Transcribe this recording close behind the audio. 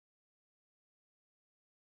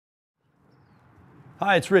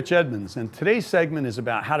Hi, it's Rich Edmunds, and today's segment is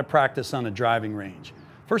about how to practice on a driving range.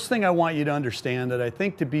 First thing I want you to understand that I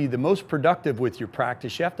think to be the most productive with your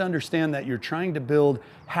practice, you have to understand that you're trying to build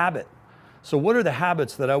habit. So what are the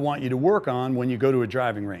habits that I want you to work on when you go to a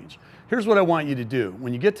driving range? Here's what I want you to do.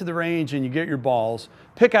 When you get to the range and you get your balls,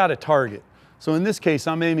 pick out a target. So in this case,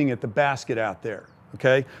 I'm aiming at the basket out there.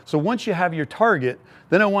 Okay, so once you have your target,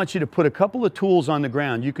 then I want you to put a couple of tools on the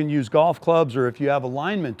ground. You can use golf clubs, or if you have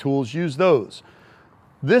alignment tools, use those.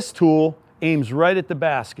 This tool aims right at the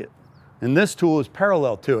basket, and this tool is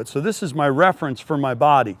parallel to it. So this is my reference for my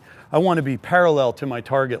body. I want to be parallel to my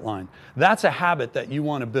target line. That's a habit that you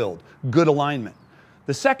want to build, good alignment.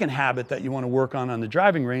 The second habit that you want to work on the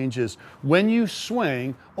driving range is when you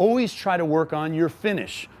swing, always try to work on your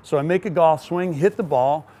finish. So I make a golf swing, hit the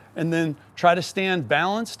ball, and then try to stand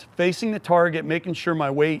balanced, facing the target, making sure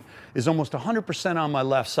my weight is almost 100% on my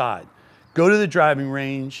left side. Go to the driving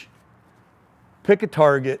range, pick a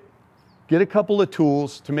target, get a couple of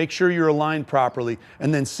tools to make sure you're aligned properly,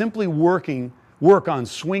 and then simply work on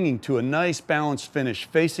swinging to a nice balanced finish,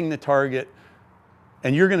 facing the target,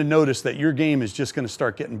 and you're going to notice that your game is just going to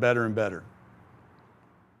start getting better and better.